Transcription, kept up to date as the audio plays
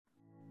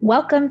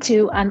Welcome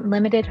to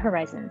Unlimited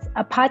Horizons,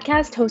 a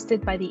podcast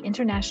hosted by the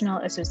International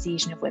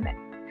Association of Women.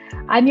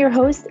 I'm your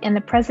host and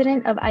the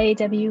president of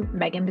IAW,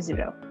 Megan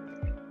Bizzuto.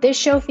 This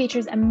show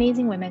features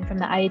amazing women from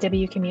the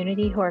IAW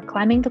community who are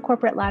climbing the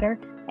corporate ladder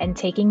and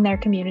taking their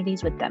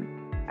communities with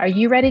them. Are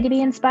you ready to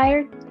be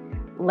inspired?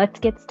 Let's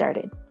get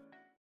started.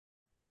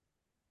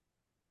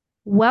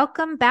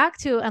 Welcome back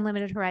to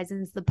Unlimited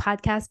Horizons, the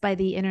podcast by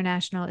the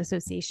International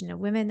Association of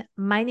Women.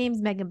 My name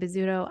is Megan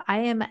Bizzuto.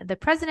 I am the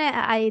president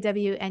at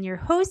IAW and your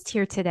host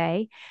here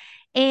today.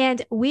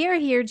 And we are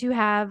here to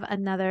have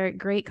another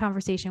great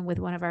conversation with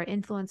one of our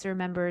influencer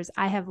members.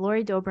 I have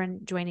Lori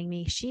Dobrin joining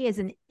me. She is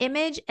an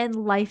image and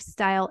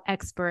lifestyle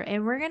expert,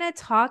 and we're going to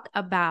talk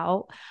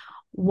about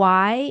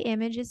why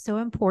image is so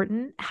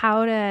important,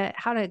 how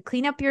to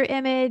clean up your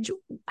image,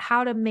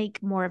 how to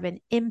make more of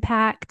an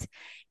impact,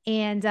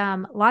 and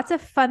lots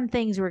of fun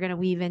things we're going to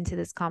weave into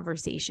this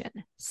conversation.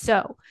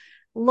 So,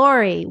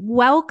 Lori,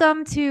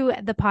 welcome to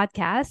the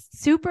podcast.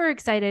 Super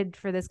excited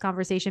for this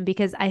conversation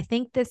because I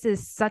think this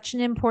is such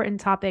an important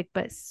topic,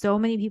 but so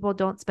many people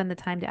don't spend the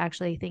time to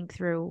actually think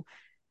through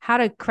how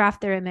to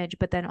craft their image,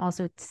 but then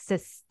also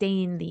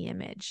sustain the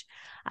image.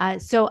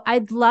 So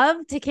I'd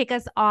love to kick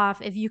us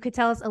off if you could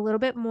tell us a little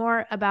bit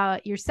more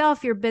about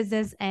yourself, your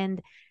business,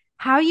 and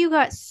how you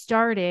got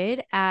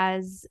started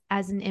as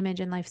an image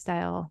and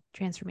lifestyle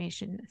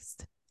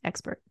transformationist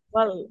expert.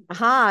 Well,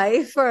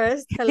 hi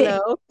first.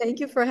 Hello. Thank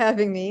you for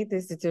having me.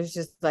 There's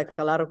just like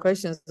a lot of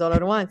questions all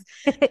at once.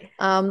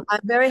 I'm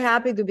very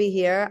happy to be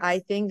here. I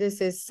think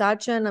this is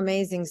such an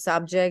amazing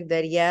subject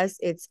that yes,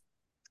 it's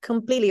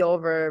completely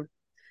over.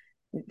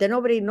 That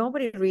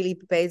nobody really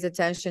pays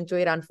attention to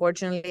it,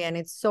 unfortunately, and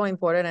it's so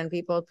important in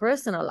people's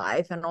personal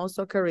life and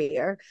also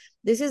career.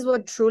 This is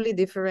what truly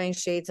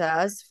differentiates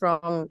us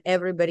from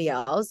everybody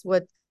else.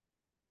 What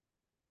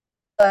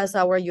us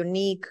our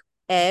unique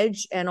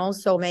edge and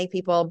also make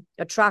people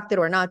attracted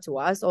or not to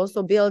us,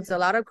 also builds a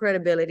lot of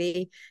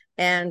credibility,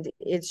 and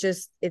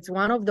it's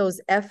one of those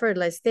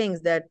effortless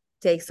things that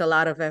takes a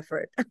lot of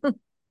effort.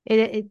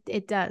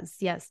 It does,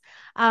 yes.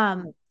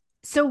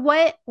 So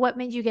what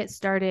made you get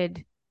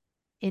started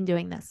in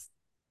doing this?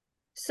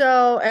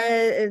 So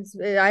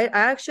I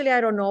actually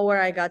I don't know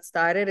where I got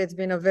started. It's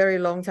been a very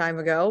long time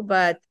ago,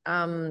 but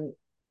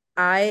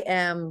I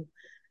am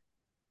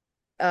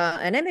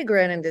an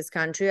immigrant in this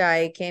country.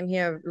 I came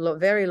here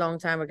very long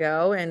time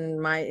ago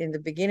in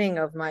the beginning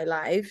of my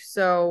life.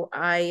 So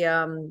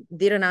I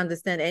didn't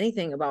understand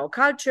anything about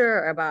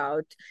culture,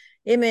 about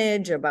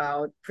image,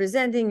 about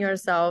presenting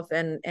yourself,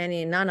 and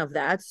none of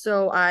that.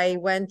 So I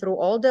went through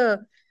all the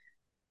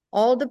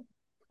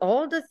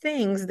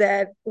things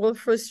that will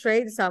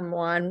frustrate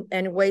someone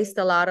and waste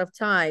a lot of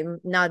time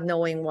not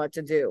knowing what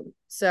to do.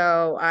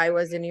 So I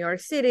was in New York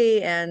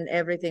City and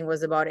everything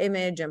was about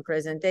image and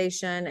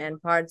presentation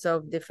and parts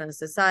of different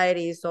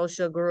societies,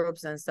 social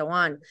groups, and so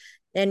on.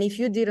 And if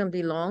you didn't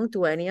belong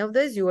to any of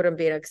this, you wouldn't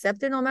be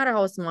accepted, no matter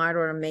how smart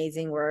or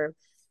amazing or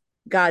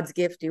God's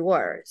gift you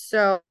were.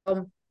 So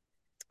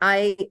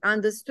I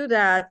understood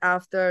that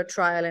after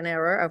trial and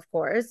error, of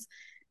course.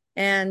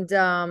 And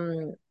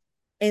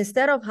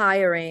instead of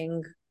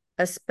hiring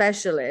a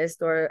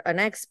specialist or an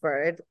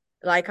expert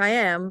like I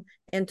am,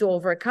 and to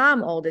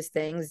overcome all these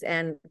things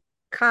and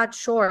cut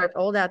short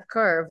all that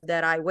curve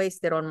that I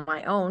wasted on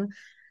my own,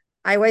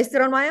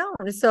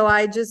 So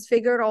I just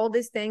figured all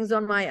these things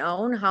on my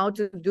own, how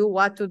to do,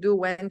 what to do,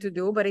 when to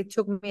do. But it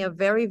took me a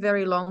very,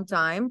 very long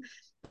time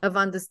of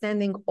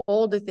understanding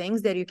all the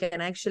things that you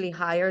can actually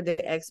hire the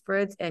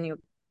experts and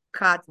you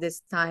cut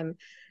this time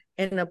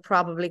in a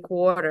probably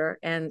quarter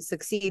and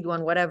succeed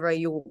on whatever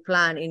you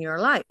plan in your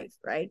life,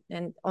 right?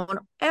 And on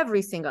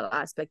every single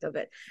aspect of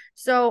it.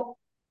 So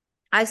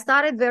I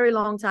started very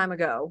long time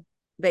ago,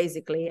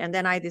 basically. And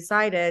then I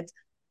decided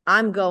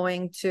I'm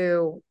going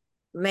to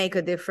make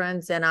a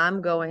difference and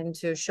I'm going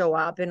to show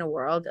up in the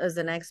world as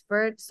an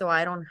expert. So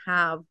I don't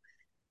have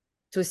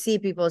to see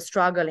people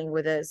struggling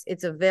with this.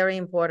 It's a very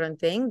important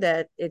thing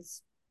that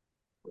it's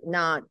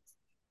not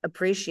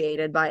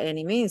appreciated by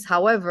any means.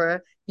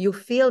 However, you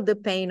feel the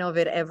pain of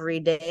it every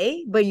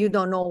day, but you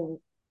don't know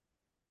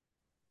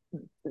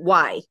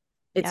why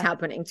it's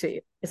happening to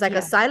you. It's like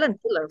a silent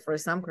killer for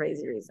some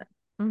crazy reason.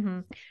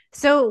 Mm-hmm.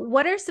 So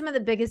what are some of the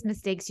biggest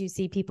mistakes you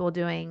see people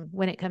doing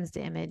when it comes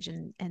to image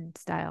and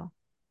style?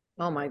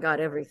 Oh my God,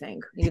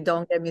 everything. You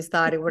don't get me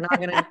started. We're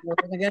gonna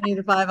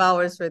need 5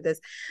 hours for this.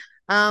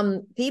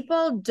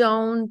 People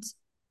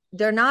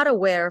they're not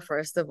aware,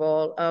 first of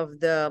all, of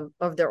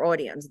their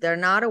audience. They're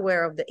not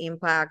aware of the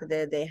impact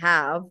that they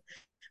have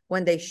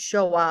when they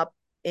show up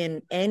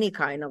in any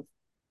kind of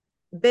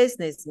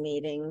business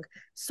meeting,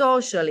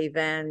 social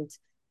event,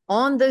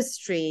 on the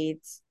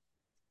streets.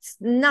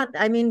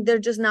 They're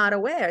just not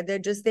aware. They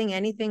just think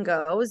anything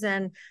goes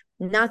and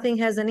nothing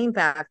has an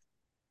impact.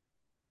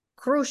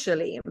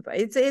 Crucially,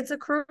 it's a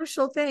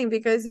crucial thing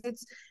because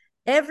it's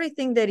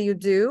everything that you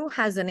do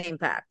has an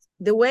impact.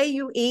 The way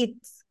you eat,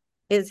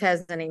 it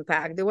has an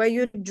impact. The way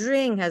you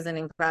drink has an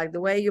impact. The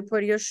way you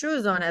put your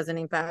shoes on has an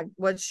impact.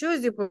 What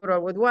shoes you put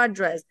on, with what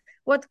dress,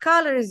 what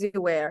colors you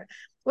wear.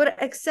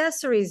 what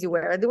accessories you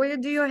wear, the way you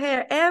do your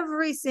hair,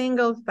 every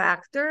single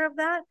factor of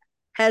that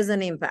has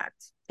an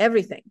impact.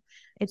 Everything.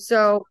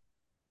 So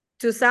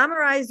to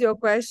summarize your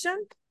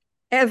question,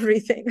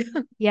 everything.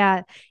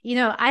 Yeah.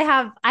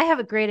 I have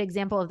a great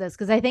example of this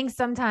because I think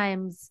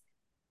sometimes,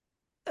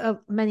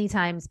 many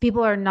times,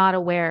 people are not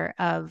aware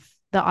of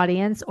the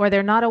audience, or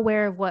they're not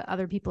aware of what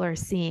other people are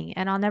seeing.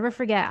 And I'll never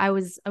forget, I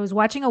was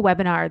watching a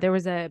webinar. There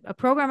was a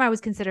program I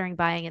was considering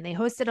buying, and they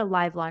hosted a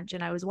live lunch,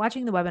 and I was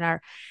watching the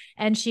webinar,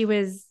 and she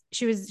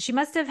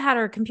must have had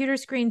her computer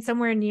screen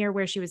somewhere near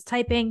where she was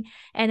typing.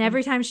 And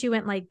every time she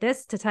went like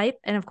this to type,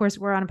 and of course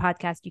we're on a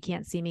podcast, you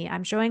can't see me,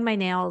 I'm showing my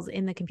nails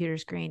in the computer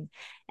screen,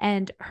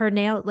 and her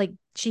nail, like,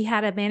 she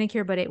had a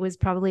manicure, but it was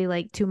probably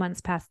like 2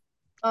 months past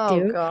Oh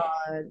due.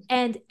 God.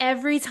 And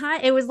every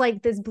time it was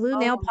like this blue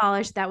nail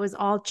polish that was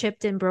all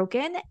chipped and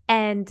broken.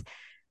 And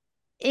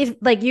if,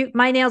 like,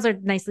 my nails are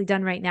nicely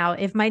done right now.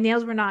 If my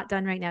nails were not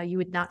done right now, you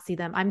would not see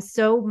them. I'm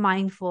so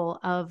mindful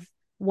of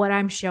what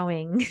I'm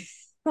showing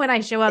when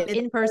I show up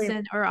in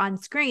person or on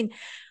screen.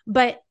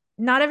 But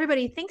not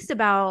everybody thinks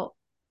about,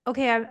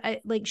 okay,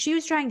 I like, she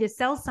was trying to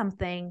sell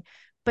something,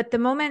 but the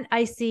moment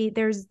I see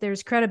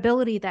there's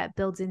credibility that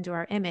builds into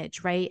our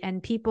image, right?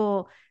 And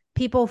people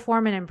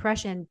form an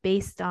impression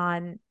based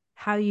on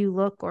how you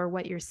look or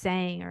what you're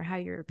saying or how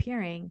you're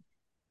appearing.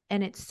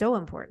 And it's so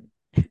important.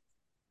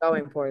 So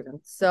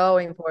important. So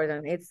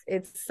important.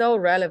 It's so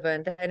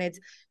relevant. And it's,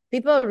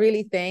 people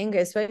really think,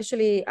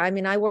 especially, I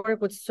mean, I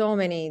work with so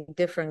many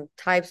different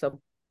types of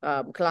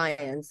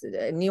clients,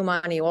 new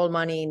money, old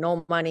money,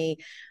 no money,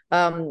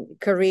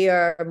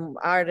 career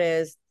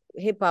artists,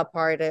 hip hop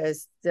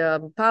artists,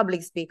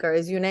 public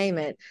speakers, you name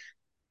it.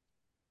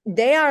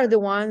 They are the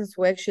ones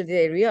who actually,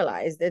 they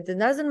realize that it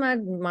doesn't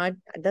matter,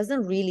 it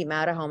doesn't really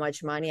matter how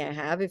much money I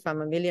have. If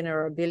I'm a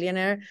millionaire or a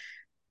billionaire,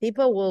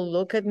 people will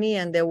look at me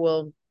and they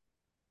will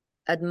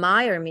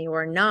admire me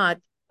or not,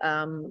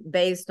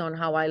 based on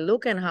how I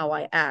look and how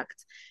I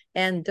act.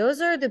 And those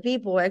are the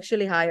people who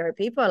actually hire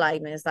people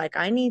like me. It's like,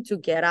 I need to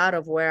get out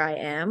of where I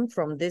am,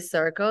 from this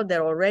circle that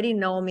already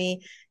know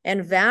me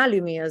and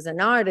value me as an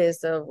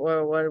artist,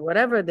 or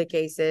whatever the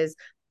case is.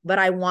 But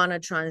I want to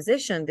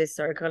transition this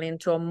circle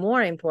into a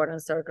more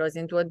important circles,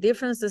 into a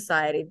different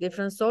society,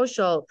 different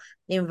social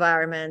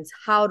environments.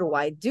 How do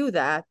I do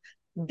that?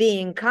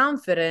 Being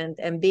confident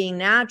and being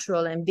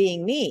natural and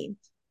being me,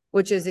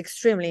 which is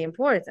extremely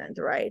important,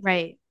 right?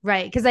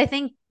 Right. Because I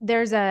think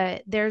there's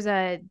a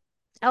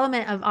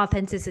element of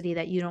authenticity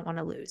that you don't want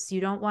to lose.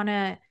 You don't want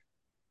to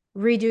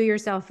redo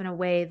yourself in a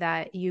way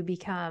that you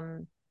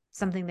become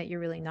something that you're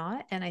really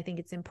not. And I think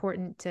it's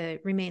important to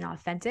remain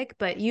authentic.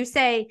 But you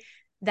say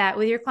that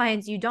with your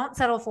clients, you don't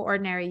settle for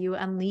ordinary, you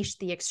unleash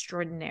the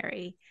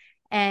extraordinary.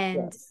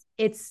 And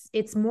Yes.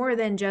 it's more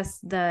than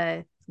just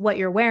the what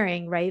you're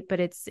wearing, right? But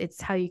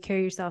it's how you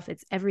carry yourself.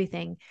 It's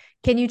everything.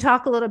 Can you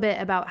talk a little bit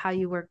about how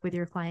you work with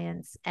your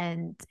clients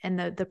and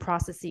the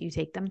process that you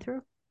take them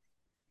through?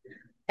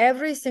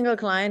 Every single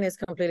client is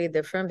completely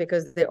different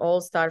because they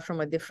all start from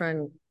a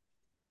different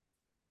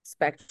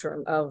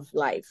spectrum of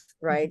life,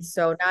 right? Mm-hmm.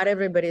 So not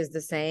everybody is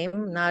the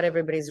same. Not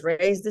everybody's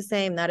raised the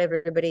same. Not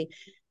everybody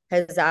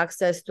has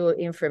access to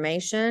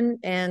information.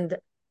 And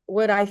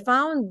what I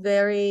found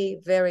very,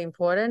 very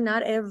important,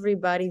 not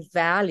everybody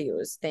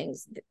values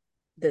things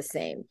the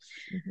same.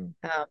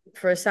 Mm-hmm.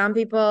 For some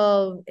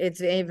people, it's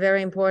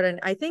very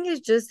important. I think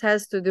it just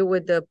has to do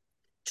with the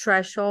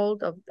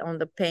threshold on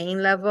the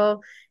pain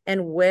level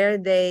and where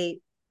they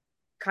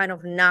kind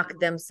of knock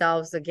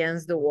themselves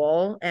against the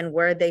wall and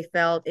where they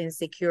felt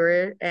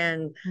insecure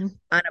and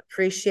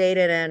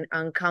unappreciated and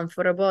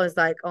uncomfortable. It's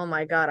like, oh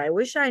my God, I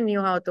wish I knew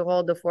how to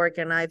hold the fork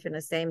and knife in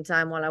the same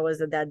time while I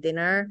was at that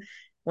dinner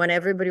when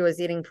everybody was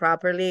eating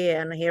properly.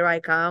 And here I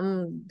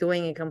come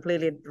doing it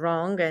completely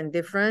wrong and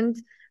different.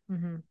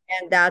 Mm-hmm.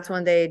 And that's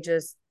when they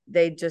just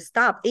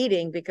stopped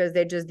eating because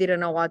they just didn't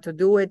know what to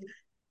do it,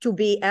 to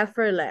be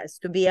effortless,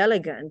 to be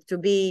elegant, to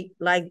be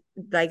like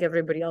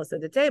everybody else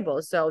at the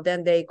table. So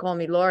then they call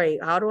me, Lori,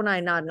 how do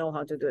I not know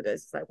how to do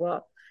this? It's like,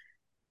 well,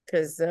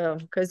 because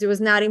it was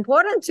not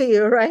important to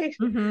you, right?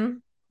 Mm-hmm.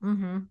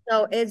 Mm-hmm.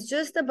 So it's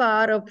just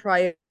about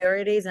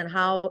priorities and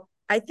how,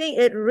 I think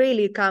it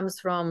really comes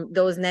from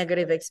those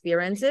negative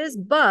experiences.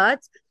 But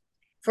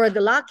for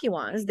the lucky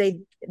ones, they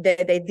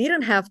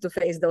didn't have to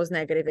face those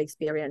negative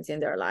experiences in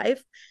their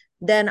life.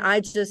 Then I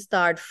just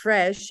start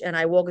fresh and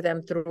I walk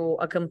them through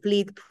a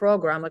complete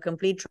program, a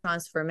complete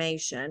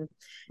transformation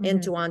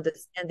into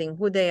understanding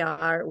who they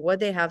are, what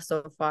they have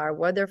so far,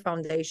 what their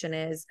foundation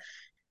is,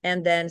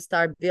 and then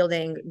start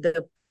building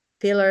the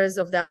pillars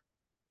of the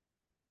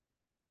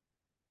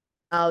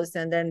house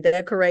and then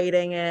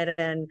decorating it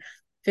and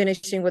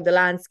finishing with the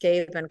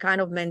landscape and kind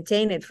of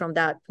maintain it from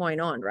that point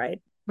on, right?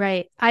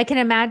 Right. I can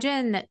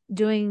imagine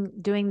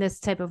doing this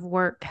type of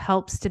work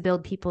helps to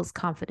build people's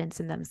confidence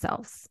in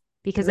themselves,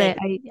 because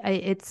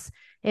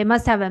it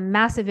must have a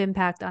massive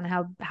impact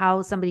on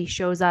how somebody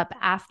shows up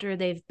after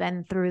they've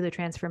been through the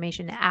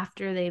transformation,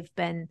 after they've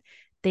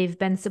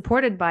been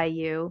supported by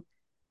you.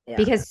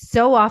 because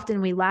so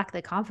often we lack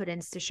the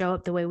confidence to show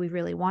up the way we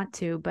really want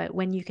to. But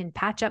when you can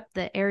patch up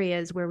the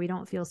areas where we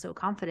don't feel so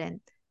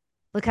confident,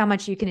 look how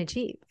much you can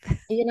achieve.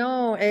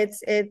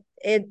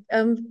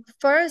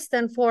 First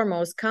and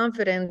foremost,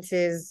 confidence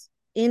is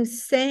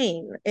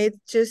insane.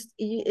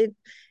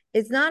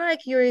 It's not like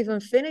you're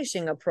even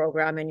finishing a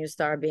program and you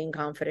start being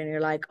confident. You're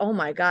like, oh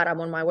my God,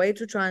 I'm on my way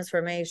to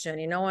transformation.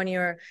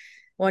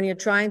 When you're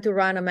trying to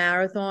run a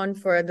marathon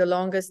for the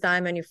longest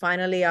time and you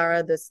finally are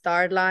at the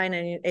start line,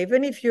 and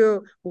even if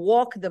you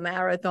walk the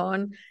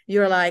marathon,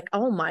 you're like,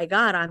 oh my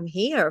God, I'm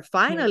here.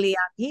 Finally,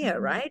 I'm here,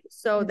 right?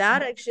 So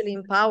that actually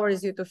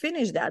empowers you to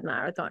finish that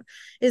marathon.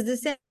 It's the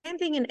same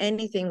thing in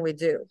anything we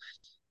do.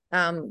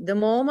 The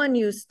moment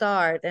you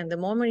start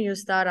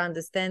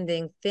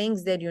understanding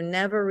things that you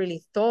never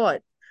really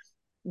thought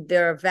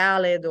they're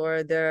valid,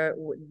 or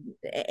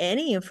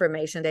any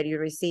information that you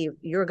receive,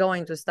 you're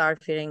going to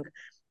start feeling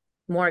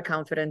more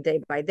confident day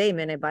by day,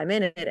 minute by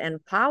minute,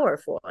 and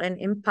powerful and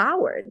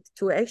empowered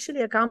to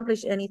actually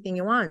accomplish anything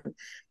you want.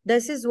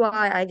 This is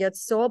why I get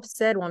so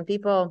upset when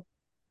people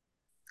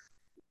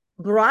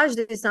brush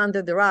this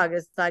under the rug.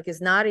 It's like it's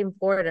not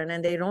important,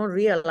 and they don't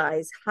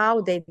realize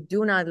how they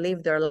do not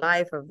live their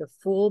life of the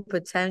full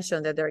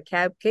potential that they're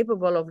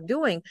capable of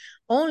doing,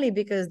 only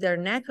because they're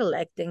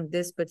neglecting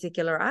this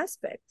particular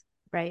aspect.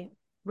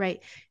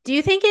 Right. Do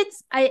you think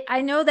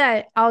I know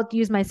that I'll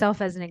use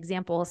myself as an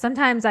example.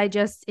 Sometimes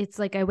it's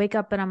like I wake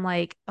up and I'm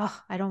like, oh,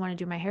 I don't want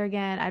to do my hair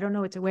again. I don't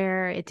know what to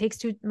wear. It takes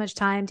too much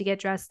time to get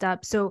dressed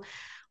up. So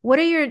what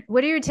are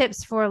your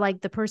tips for like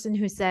the person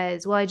who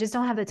says, well, I just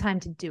don't have the time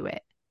to do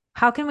it?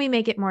 How can we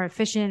make it more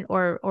efficient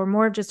or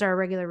more of just our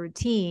regular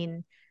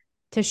routine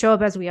to show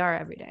up as we are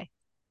every day?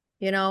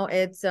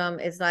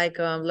 It's like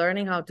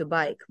learning how to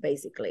bike,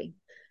 basically.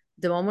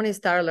 The moment you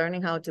start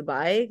learning how to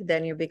bike,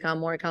 then you become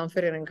more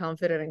confident,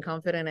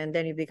 and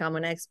then you become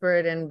an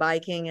expert in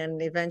biking,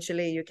 and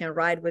eventually you can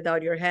ride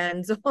without your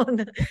hands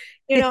on,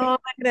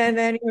 and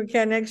then you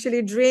can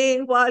actually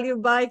drink while you're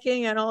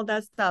biking and all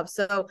that stuff.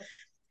 So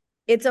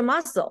it's a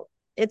muscle.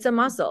 It's a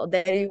muscle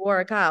that you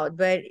work out,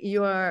 but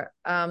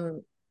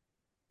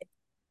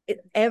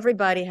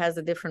everybody has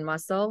a different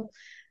muscle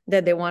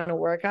that they want to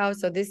work out.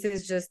 So this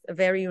is just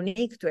very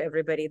unique to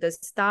everybody. The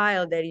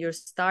style that you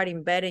start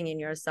embedding in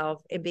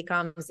yourself, it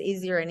becomes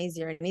easier and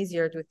easier and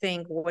easier to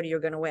think what you're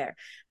going to wear.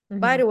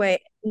 By the way,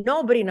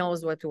 nobody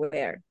knows what to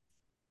wear.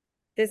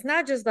 It's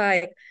not just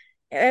like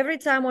every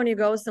time when you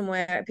go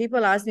somewhere,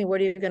 people ask me,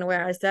 what are you going to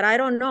wear? I said, I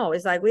don't know.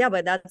 It's like, yeah,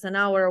 but it's an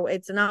hour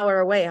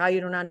away. How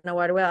you do not know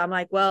what to wear? I'm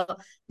like, well,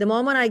 the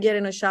moment I get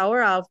in a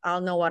shower,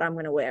 I'll know what I'm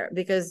going to wear,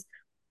 because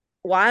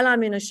while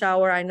I'm in a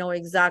shower, I know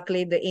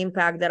exactly the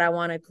impact that I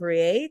want to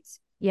create.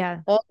 Yeah.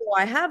 Although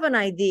I have an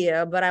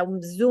idea, but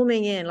I'm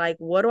zooming in, like,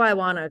 what do I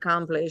want to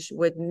accomplish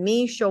with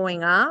me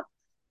showing up?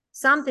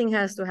 Something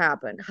has to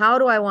happen. How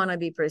do I want to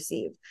be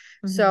perceived?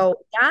 So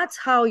that's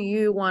how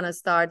you want to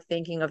start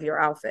thinking of your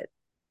outfit.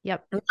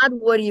 Yep. Not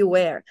what do you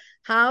wear?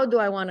 How do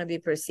I want to be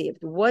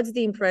perceived? What's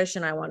the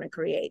impression I want to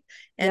create?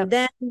 And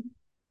then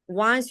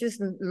once you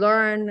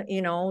learn,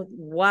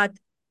 what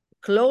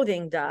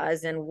clothing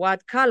does and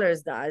what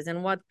colors does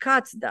and what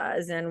cuts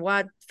does and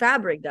what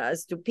fabric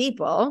does to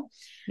people,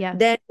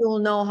 then you'll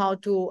know how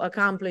to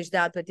accomplish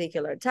that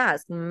particular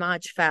task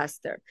much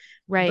faster.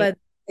 Right. But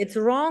it's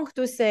wrong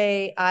to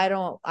say, I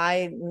don't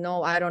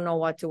know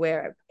what to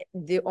wear.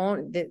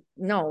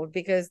 No,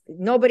 because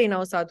nobody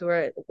knows how to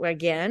wear it.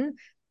 Again,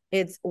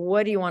 it's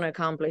what do you want to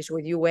accomplish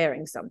with you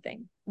wearing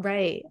something?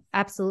 Right.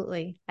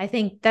 Absolutely. I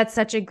think that's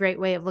such a great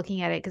way of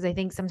looking at it, because I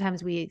think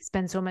sometimes we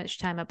spend so much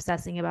time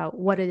obsessing about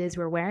what it is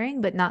we're wearing,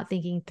 but not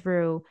thinking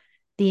through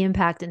the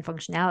impact and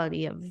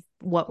functionality of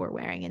what we're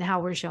wearing and how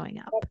we're showing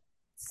up.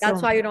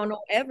 That's why you don't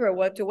know ever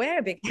what to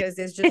wear, because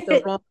it's just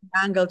the wrong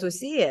angle to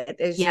see it.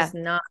 It's just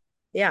not.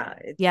 Yeah.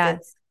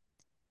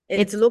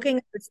 It's looking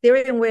at the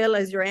steering wheel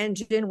as your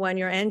engine, when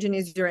your engine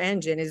is your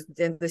engine,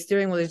 and the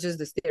steering wheel is just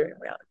the steering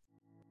wheel.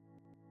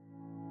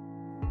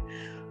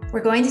 We're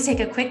going to take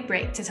a quick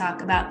break to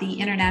talk about the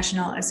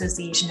International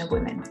Association of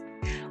Women.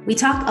 We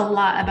talk a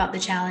lot about the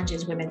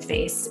challenges women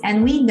face,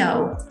 and we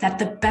know that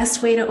the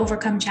best way to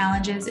overcome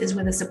challenges is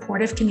with a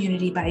supportive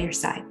community by your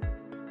side.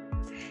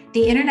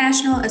 The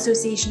International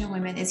Association of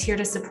Women is here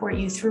to support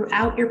you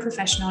throughout your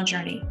professional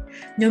journey.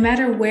 No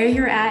matter where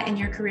you're at in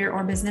your career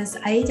or business,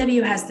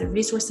 IAW has the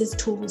resources,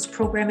 tools,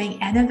 programming,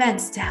 and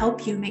events to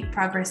help you make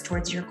progress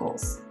towards your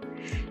goals.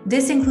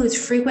 This includes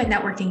frequent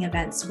networking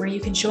events where you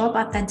can show up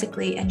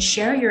authentically and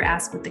share your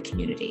ask with the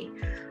community,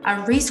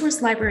 a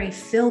resource library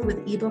filled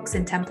with ebooks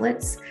and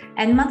templates,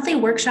 and monthly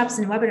workshops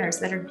and webinars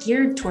that are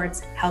geared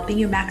towards helping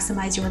you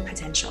maximize your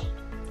potential.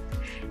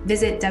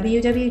 Visit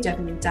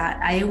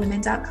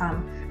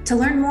www.iawomen.com to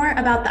learn more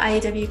about the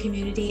IAW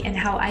community and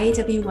how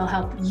IAW will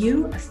help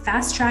you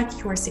fast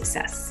track your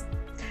success.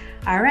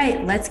 All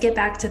right, let's get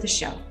back to the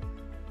show.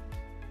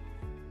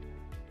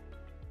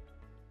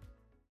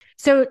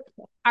 So,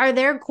 are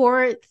there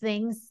core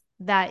things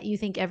that you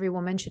think every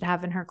woman should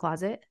have in her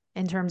closet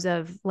in terms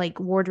of like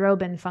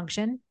wardrobe and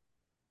function?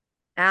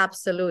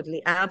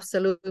 Absolutely,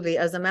 absolutely.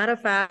 As a matter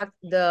of fact,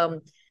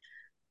 the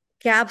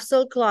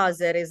capsule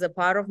closet is a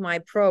part of my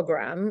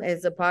program.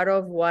 It's a part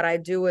of what I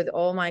do with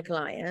all my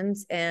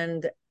clients.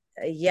 And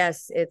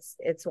yes, it's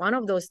one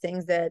of those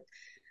things that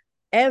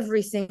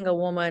every single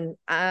woman,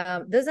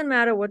 doesn't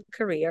matter what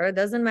career,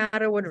 doesn't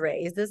matter what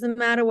race, doesn't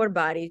matter what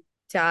body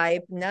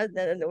type,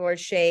 or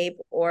shape,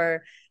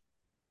 or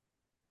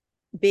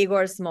big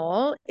or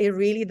small, it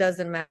really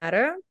doesn't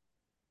matter,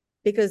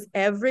 because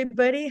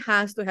everybody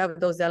has to have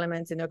those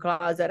elements in their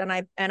closet.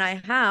 And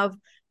I have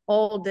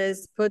all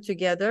this put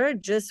together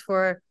just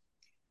for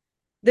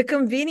the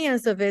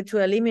convenience of it, to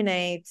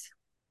eliminate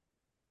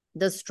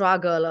the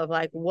struggle of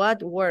like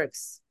what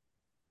works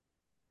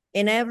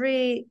in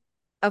every,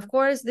 of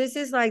course, this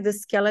is like the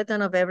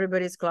skeleton of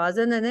everybody's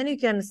closet, and then you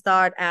can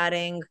start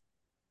adding,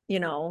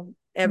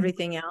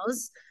 everything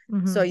else.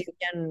 So Mm-hmm.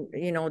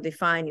 you can,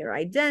 define your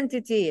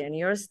identity and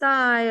your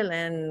style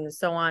and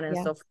so on and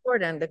Yeah. so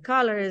forth, and the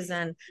colors.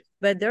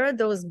 But there are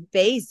those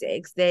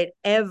basics that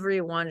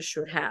everyone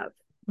should have,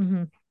 Mm-hmm.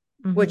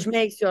 Mm-hmm. which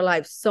makes your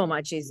life so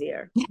much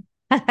easier.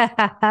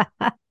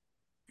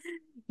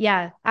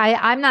 Yeah,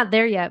 I'm not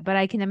there yet, but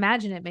I can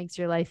imagine it makes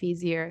your life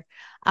easier.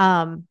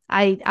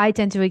 I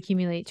tend to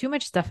accumulate too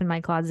much stuff in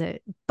my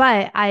closet,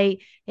 but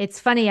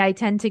it's funny, I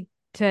tend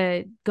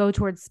to go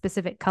towards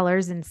specific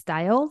colors and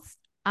styles.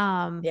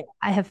 Yeah.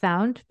 I have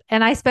found,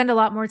 and I spend a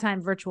lot more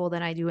time virtual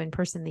than I do in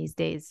person these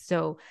days.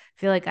 So I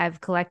feel like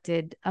I've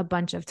collected a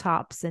bunch of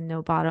tops and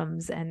no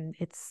bottoms, and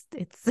it's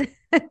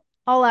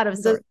all out of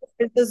sorts.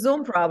 It's the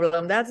Zoom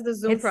problem. That's the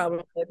Zoom It's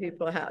problem that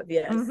people have.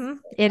 Yes.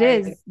 It I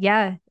is.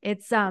 Yeah.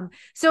 It's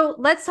so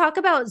let's talk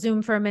about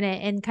Zoom for a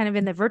minute and kind of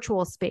in the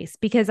virtual space,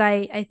 because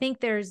I think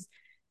there's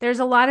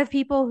a lot of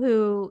people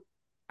who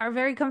are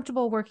very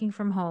comfortable working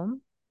from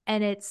home,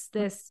 and it's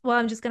this, well,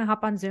 I'm just going to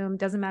hop on Zoom,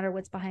 doesn't matter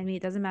what's behind me,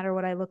 it doesn't matter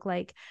what I look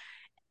like.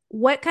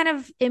 What kind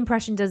of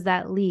impression does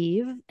that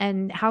leave,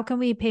 and how can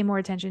we pay more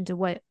attention to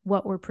what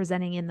we're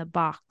presenting in the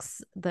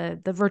box, the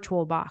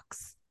virtual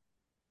box?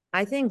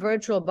 I think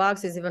virtual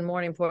box is even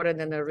more important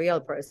than a real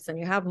person.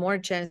 You have more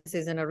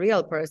chances in a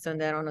real person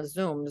than on a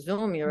Zoom.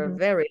 Zoom, you're Mm-hmm.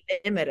 very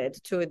limited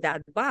to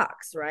that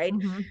box, right?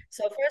 Mm-hmm.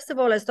 So first of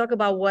all, let's talk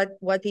about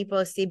what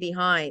people see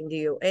behind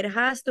you. It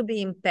has to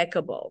be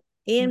impeccable,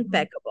 Mm-hmm.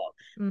 impeccable.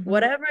 Mm-hmm.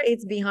 Whatever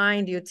it's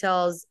behind you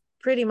tells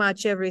pretty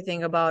much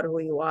everything about who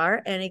you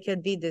are, and it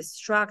could be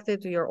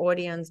distracted to your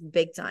audience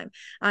big time.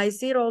 I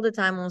see it all the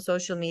time on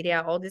social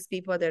media. All these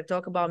people that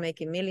talk about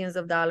making millions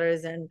of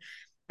dollars and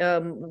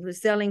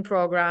selling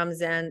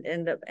programs,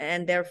 and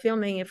they're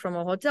filming it from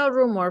a hotel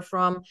room or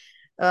from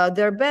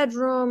their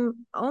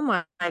bedroom. Oh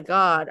my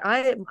God,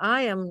 I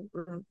am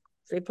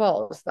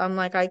repulsed. I'm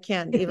like, I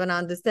can't even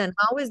understand,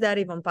 how is that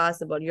even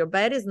possible? Your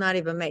bed is not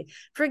even made.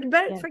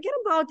 Yeah. Forget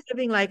about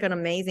having like an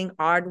amazing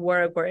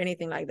artwork or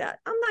anything like that.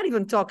 I'm not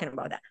even talking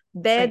about that.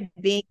 Right. Bed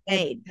being Ed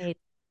made, made.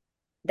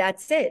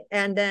 that's it.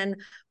 And then,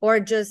 or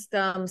just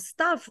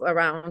stuff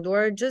around,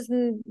 or just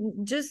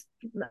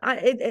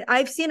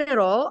I've seen it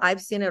all.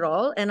 I've seen it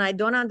all, and I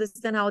don't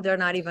understand how they're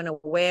not even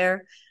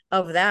aware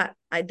of that.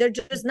 They're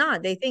just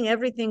not. They think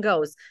everything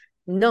goes.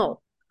 No,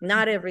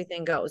 not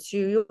everything goes.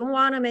 You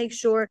want to make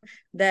sure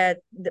that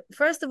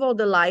first of all,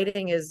 the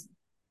lighting is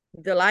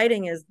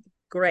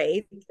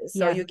great,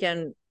 so Yeah. you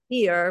can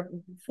hear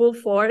full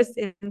force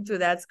into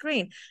that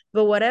screen.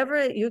 But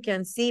whatever you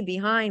can see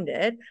behind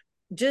it,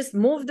 just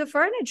move the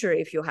furniture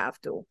if you have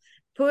to.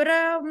 Put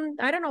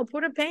I don't know,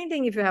 put a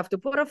painting if you have to,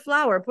 put a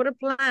flower, put a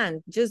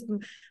plant, just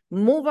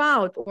move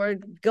out, or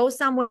go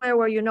somewhere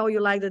where you know you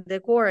like the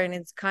decor and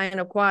it's kind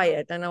of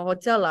quiet, in a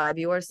hotel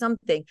lobby or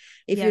something.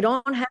 If you Yeah.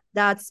 don't have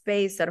that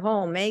space at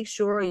home, make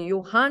sure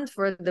you hunt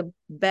for the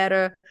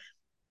better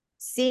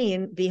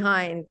scene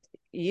behind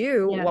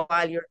you Yeah.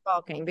 while you're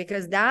talking,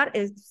 because that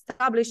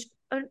establishes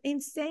an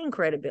insane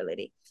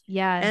credibility.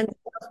 Yeah. And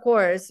of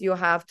course, you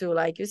have to,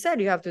 like you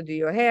said, you have to do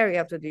your hair, you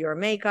have to do your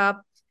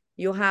makeup,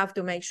 you have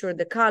to make sure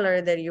the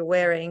color that you're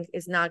wearing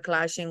is not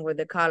clashing with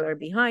the color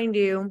behind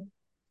you.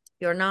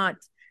 You're not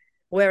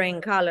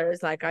wearing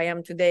colors like I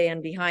am today,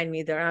 and behind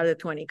me there are other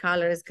 20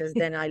 colors, because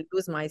then I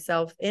lose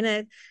myself in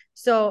it.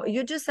 So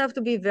you just have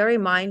to be very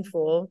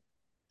mindful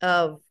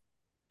of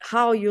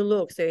how you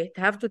look. So you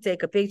have to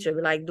take a picture,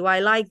 like, do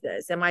I like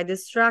this? Am I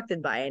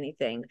distracted by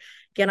anything?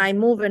 Can I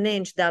move an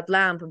inch that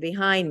lamp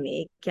behind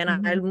me? Can I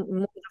Mm-hmm.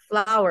 move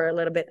the flower a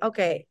little bit?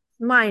 Okay,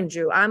 mind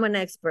you, I'm an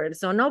expert,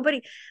 so not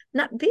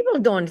people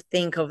don't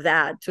think of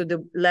that to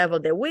the level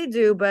that we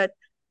do, but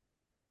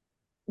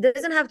it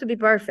doesn't have to be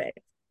perfect.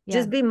 Yeah.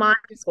 Just be Just be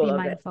mindful of it.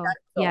 mindful. That's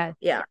all. Yeah.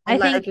 Yeah, and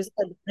I like think you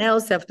said,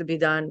 nails have to be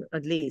done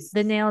at the least.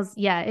 nails,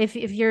 yeah. If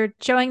you're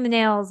showing the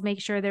nails, make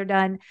sure they're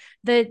done.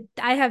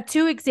 I have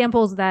two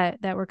examples that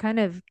were kind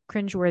of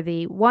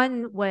cringeworthy.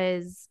 One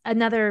was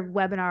another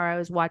webinar I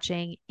was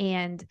watching,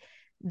 and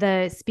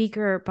the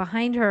speaker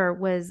behind her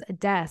was a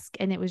desk,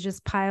 and it was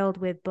just piled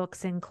with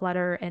books and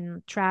clutter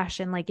and trash,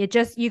 and like it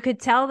just, you could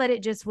tell that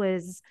it just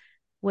was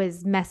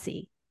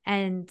messy.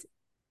 And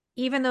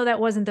even though that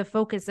wasn't the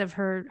focus of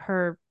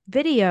her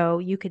video,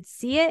 you could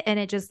see it, and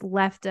it just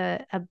left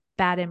a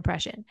bad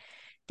impression.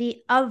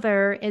 The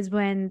other is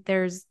when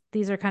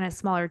these are kind of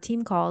smaller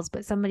team calls,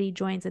 but somebody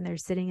joins and they're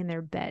sitting in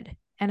their bed.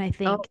 And I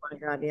think, Oh my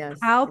God, yes.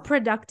 how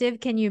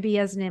productive can you be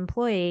as an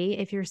employee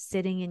if you're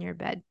sitting in your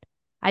bed?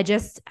 I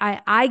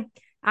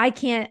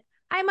can't.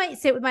 I might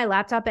sit with my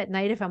laptop at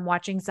night if I'm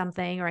watching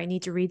something or I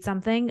need to read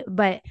something,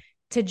 but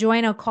to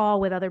join a call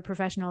with other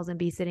professionals and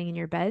be sitting in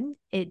your bed,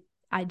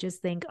 I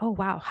just think, oh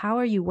wow, how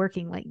are you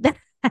working like that?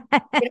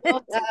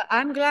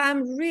 I'm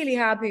really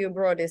happy you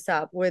brought this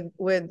up with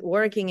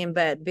working in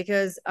bed,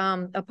 because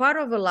a part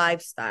of a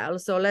lifestyle.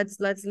 So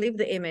let's leave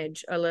the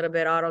image a little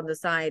bit out on the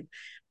side.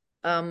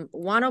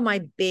 One of my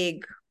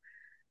big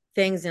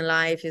things in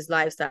life is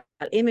lifestyle.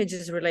 Image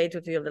is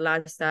related to your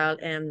lifestyle,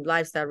 and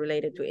lifestyle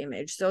related to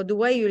image. So the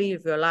way you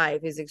live your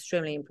life is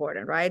extremely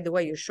important, right? The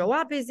way you show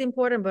up is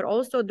important, but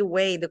also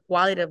the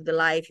quality of the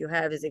life you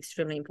have is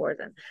extremely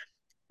important.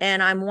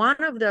 And I'm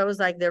one of those,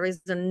 like, there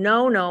is a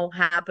no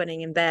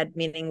happening in bed,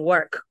 meaning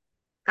work.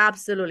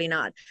 Absolutely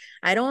not.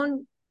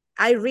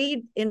 I read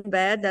in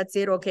bed, that's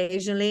it,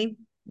 occasionally.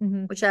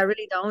 Mm-hmm. Which I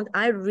really don't.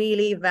 I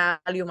really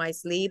value my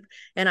sleep,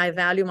 and I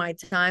value my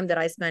time that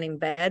I spend in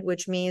bed,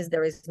 which means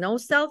there is no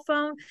cell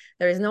phone,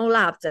 there is no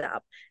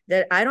laptop.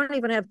 That I don't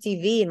even have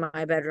TV in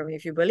my bedroom,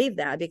 if you believe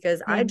that,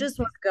 because I just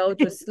want to go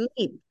to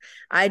sleep.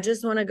 I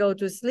just want to go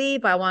to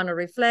sleep. I want to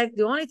reflect.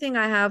 The only thing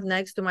I have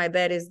next to my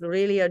bed is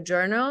really a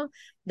journal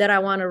that I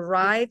want to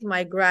write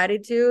my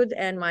gratitude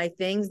and my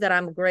things that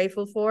I'm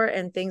grateful for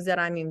and things that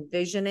I'm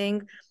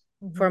envisioning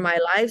for my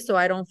life, so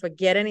I don't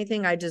forget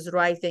anything. I just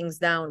write things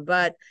down,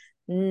 but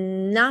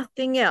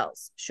nothing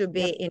else should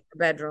be in your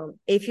bedroom.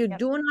 If you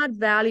do not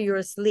value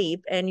your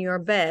sleep and your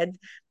bed,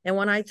 and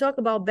when I talk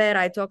about bed,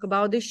 I talk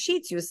about the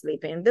sheets you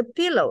sleep in, the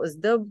pillows,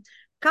 the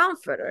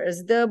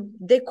comforters, the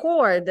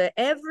decor, the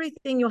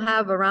everything you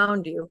have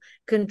around you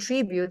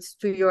contributes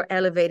to your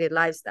elevated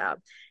lifestyle.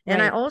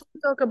 And I also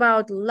talk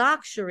about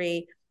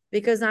luxury,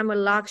 because I'm a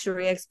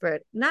luxury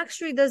expert.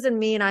 Luxury doesn't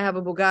mean I have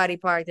a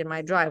Bugatti parked in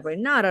my driveway.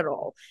 Not at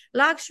all.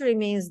 Luxury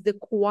means the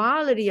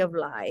quality of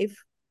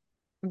life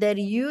that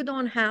you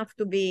don't have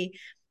to be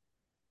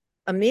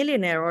a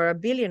millionaire or a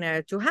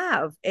billionaire to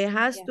have. It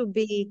has to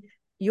be,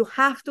 you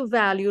have to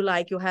value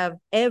like you have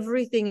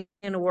everything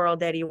in the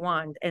world that you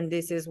want. And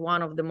this is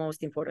one of the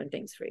most important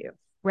things for you.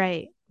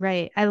 Right,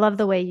 right. I love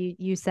the way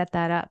you set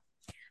that up.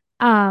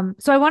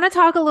 So I want to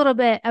talk a little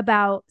bit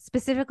about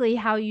specifically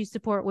how you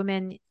support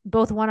women,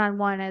 both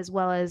one-on-one as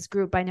well as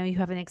group. I know you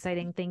have an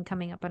exciting thing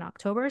coming up in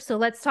October. So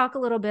let's talk a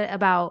little bit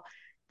about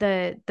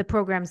the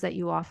programs that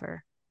you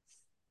offer.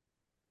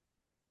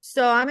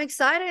 So I'm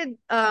excited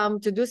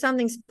to do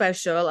something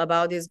special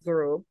about this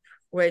group,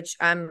 which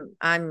I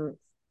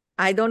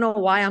don't know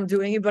why I'm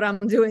doing it, but I'm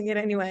doing it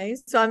anyway.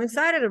 So I'm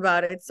excited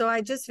about it. So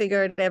I just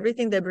figured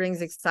everything that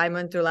brings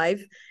excitement to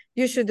life,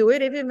 you should do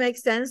it if it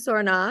makes sense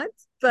or not.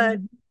 But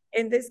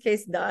in this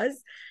case,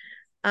 does.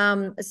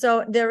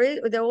 So there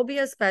will be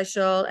a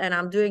special, and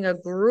I'm doing a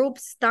group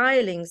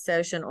styling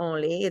session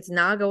only. It's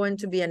not going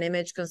to be an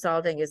image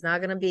consulting. It's not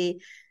going to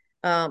be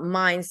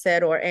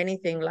mindset or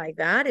anything like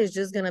that. It's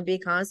just going to be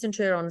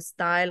concentrated on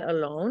style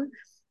alone.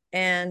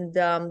 And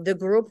the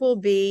group will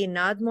be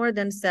not more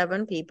than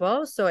 7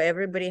 people. So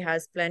everybody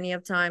has plenty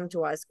of time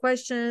to ask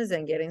questions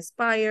and get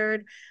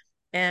inspired.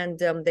 And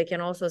they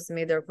can also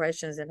submit their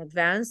questions in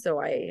advance.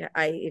 So I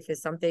if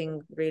it's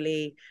something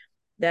really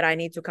that I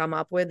need to come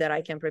up with, that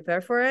I can prepare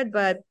for it.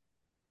 But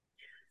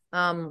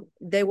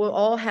they will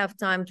all have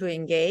time to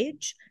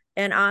engage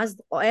and ask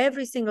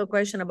every single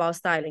question about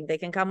styling. They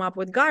can come up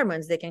with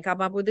garments. They can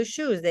come up with the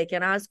shoes. They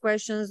can ask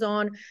questions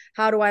on,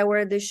 how do I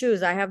wear the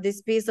shoes? I have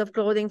this piece of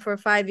clothing for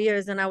 5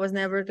 years and I was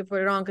never to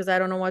put it on because I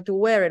don't know what to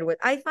wear it with.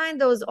 I find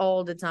those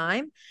all the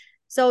time.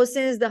 So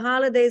since the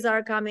holidays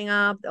are coming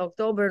up,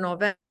 October,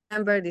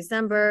 November,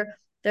 December,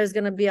 there's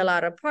going to be a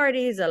lot of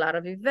parties, a lot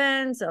of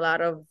events, a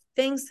lot of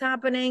things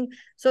happening.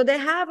 So they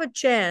have a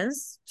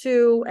chance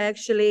to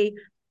actually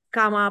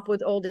come up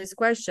with all these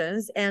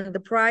questions, and the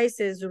price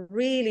is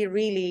really,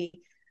 really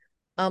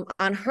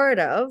unheard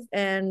of.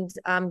 And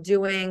I'm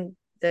doing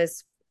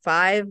this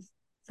five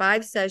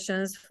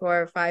sessions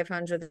for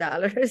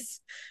 $500.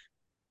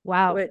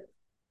 Wow.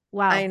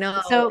 Wow. I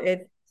know, so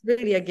it's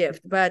really a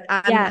gift, but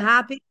I'm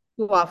happy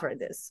to offer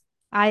this.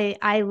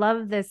 I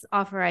love this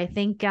offer. I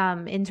think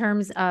in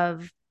terms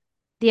of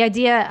the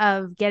idea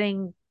of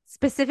getting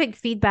specific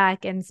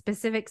feedback and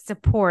specific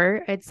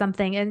support, it's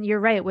something, and you're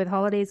right, with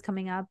holidays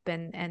coming up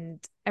and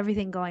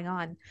everything going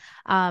on.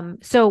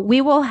 So we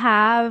will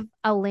have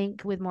a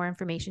link with more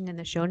information in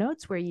the show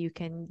notes where you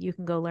can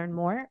go learn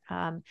more.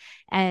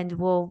 And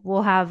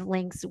we'll have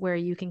links where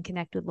you can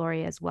connect with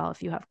Lori as well.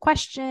 If you have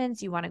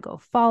questions, you want to go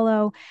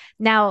follow.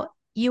 Now,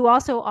 you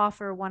also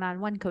offer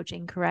one-on-one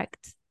coaching,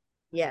 correct?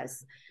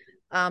 Yes.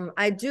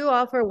 I do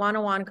offer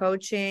one-on-one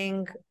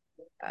coaching,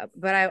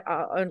 but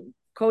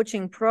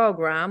coaching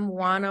program,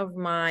 one of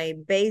my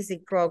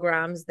basic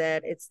programs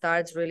that it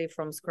starts really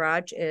from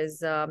scratch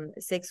is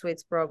 6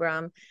 weeks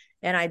program.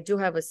 And I do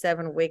have a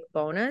 7-week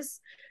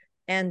bonus.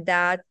 And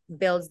that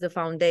builds the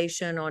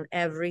foundation on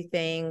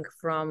everything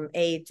from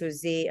A to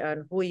Z on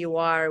who you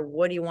are,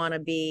 what you want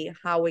to be,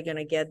 how we're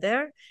going to get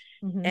there,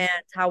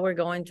 and how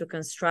we're going to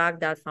construct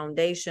that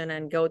foundation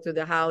and go to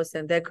the house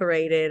and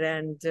decorate it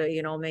and,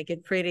 make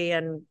it pretty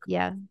and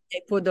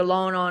put the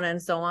loan on and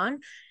so on.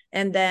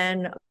 And then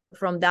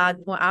from that,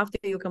 after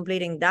you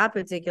completing that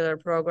particular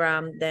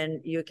program, then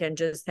you can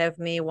just have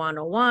me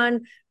one-on-one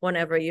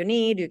whenever you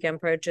need. You can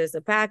purchase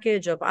a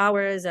package of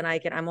hours, and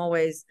I'm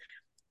always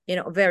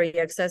very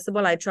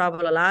accessible. I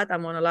travel a lot.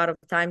 I'm on a lot of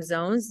time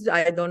zones.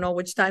 I don't know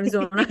which time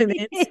zone I'm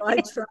in.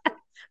 So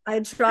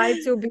I try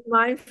to be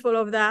mindful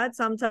of that.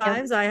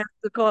 Sometimes I have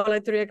to call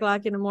at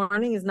 3:00 in the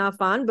morning. It's not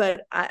fun, but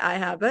I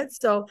have it.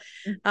 So,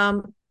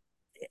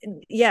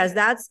 yes,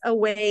 that's a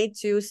way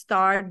to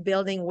start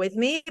building with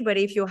me. But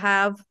if you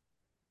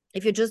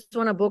just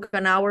want to book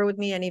an hour with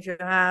me, and if you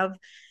have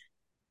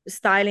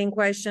styling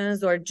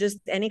questions or just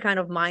any kind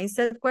of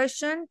mindset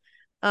question,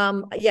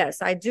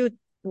 yes, I do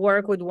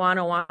work with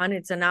one-on-one.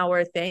 It's an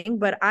hour thing,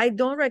 but I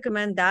don't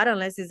recommend that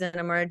unless it's an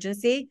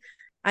emergency.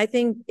 I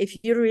think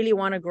if you really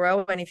want to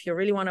grow and if you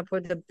really want to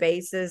put the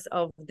basis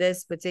of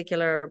this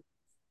particular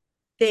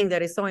thing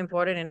that is so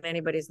important in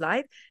anybody's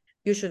life,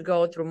 you should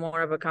go through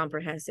more of a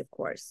comprehensive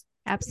course.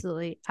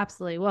 Absolutely.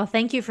 Absolutely. Well,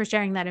 thank you for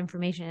sharing that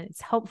information.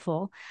 It's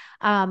helpful.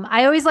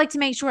 I always like to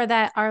make sure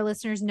that our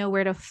listeners know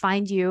where to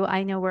find you.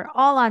 I know we're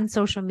all on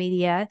social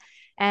media,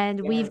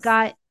 and we've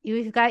got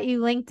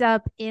you linked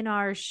up in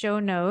our show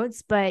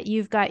notes, but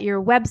you've got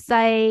your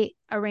website,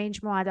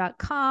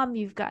 arrangemoa.com.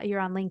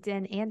 You're on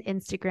LinkedIn and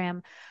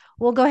Instagram.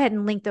 We'll go ahead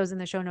and link those in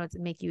the show notes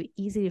and make you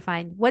easy to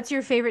find. What's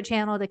your favorite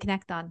channel to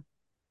connect on?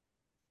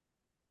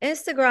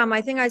 Instagram.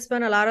 I think I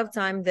spend a lot of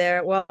time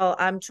there. Well,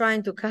 I'm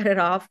trying to cut it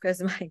off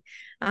because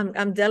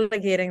I'm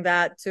delegating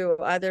that to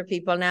other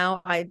people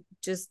now.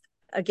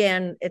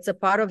 Again, it's a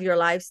part of your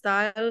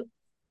lifestyle.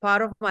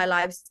 Part of my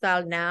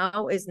lifestyle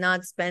now is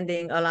not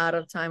spending a lot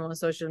of time on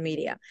social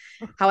media.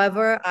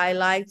 However, I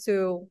like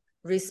to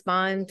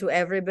respond to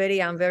everybody.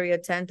 I'm very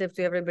attentive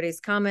to everybody's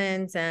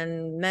comments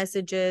and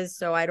messages,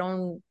 so I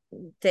don't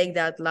take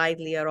that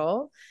lightly at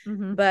all.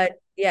 But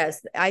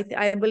yes,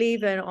 I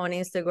believe on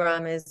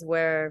Instagram is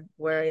where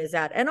is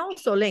that, and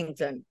also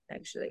LinkedIn,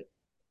 actually.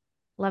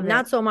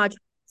 Not so much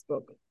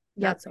Facebook.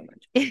 Not so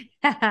much.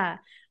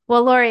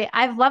 Well, Lori,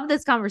 I've loved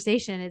this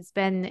conversation. It's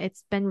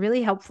been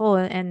really helpful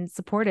and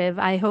supportive.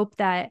 I hope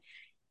that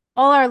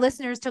all our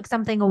listeners took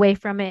something away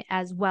from it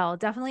as well.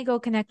 Definitely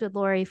go connect with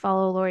Lori,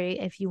 follow Lori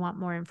if you want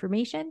more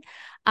information.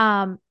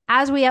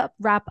 As we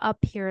wrap up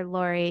here,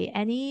 Lori,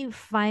 any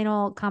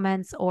final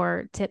comments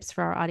or tips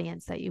for our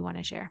audience that you want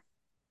to share?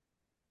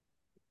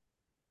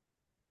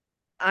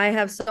 I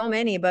have so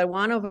many, but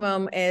one of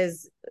them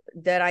is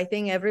that I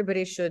think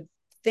everybody should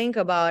think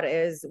about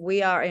is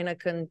we are in a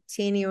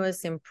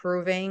continuous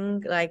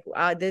improving,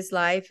 this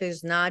life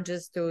is not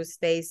just to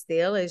stay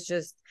still, it's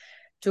just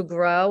to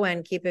grow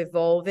and keep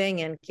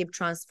evolving and keep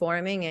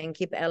transforming and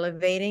keep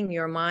elevating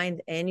your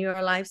mind and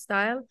your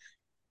lifestyle.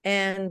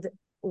 And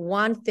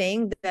one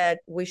thing that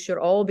we should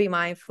all be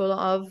mindful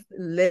of,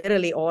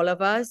 literally all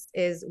of us,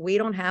 is we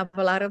don't have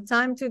a lot of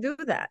time to do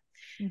that.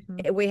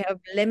 We have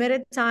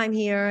limited time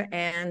here,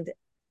 and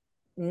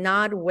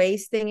not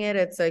wasting it,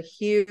 it's a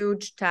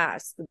huge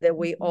task that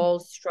we all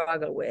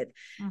struggle with.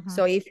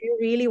 So if you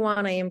really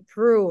want to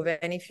improve,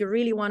 and if you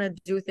really want to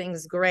do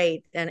things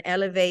great and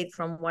elevate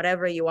from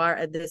whatever you are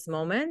at this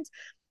moment,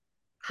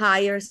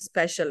 hire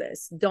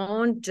specialists.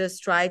 Don't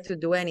just try to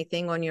do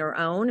anything on your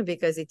own,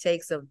 because it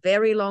takes a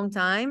very long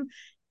time.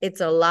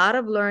 It's a lot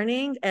of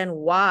learning. And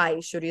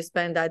why should you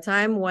spend that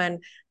time when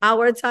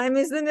our time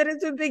is limited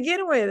to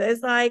begin with?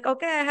 It's like,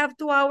 okay, I have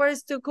 2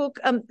 hours to cook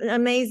an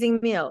amazing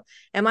meal.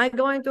 Am I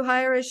going to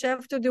hire a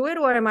chef to do it?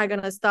 Or am I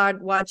going to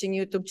start watching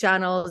YouTube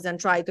channels and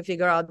try to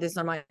figure out this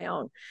on my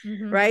own?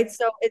 Right?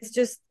 So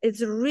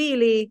it's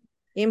really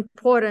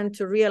important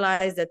to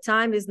realize that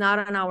time is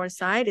not on our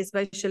side,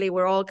 especially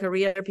we're all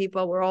career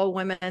people. We're all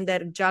women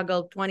that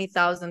juggle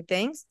 20,000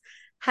 things.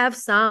 Have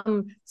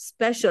some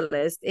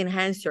specialist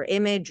enhance your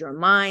image, your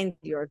mind,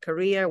 your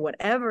career,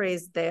 whatever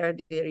is there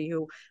that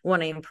you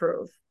want to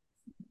improve,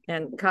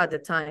 and cut the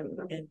time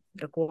in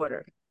a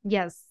quarter.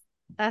 Yes,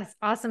 that's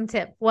awesome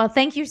tip. Well,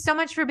 thank you so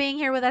much for being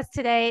here with us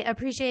today.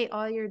 Appreciate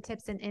all your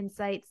tips and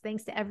insights.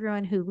 Thanks to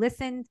everyone who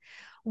listened.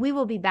 We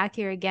will be back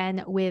here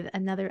again with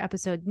another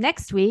episode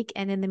next week.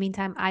 And in the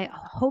meantime, I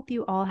hope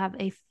you all have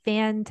a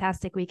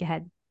fantastic week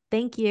ahead.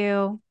 Thank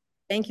you.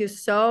 Thank you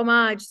so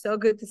much. So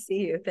good to see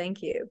you.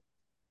 Thank you.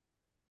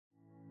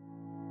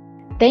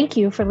 Thank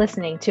you for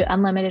listening to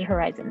Unlimited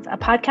Horizons, a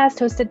podcast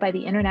hosted by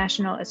the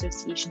International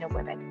Association of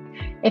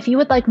Women. If you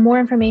would like more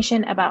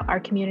information about our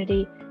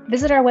community,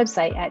 visit our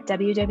website at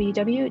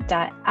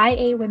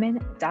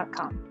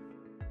www.iawomen.com.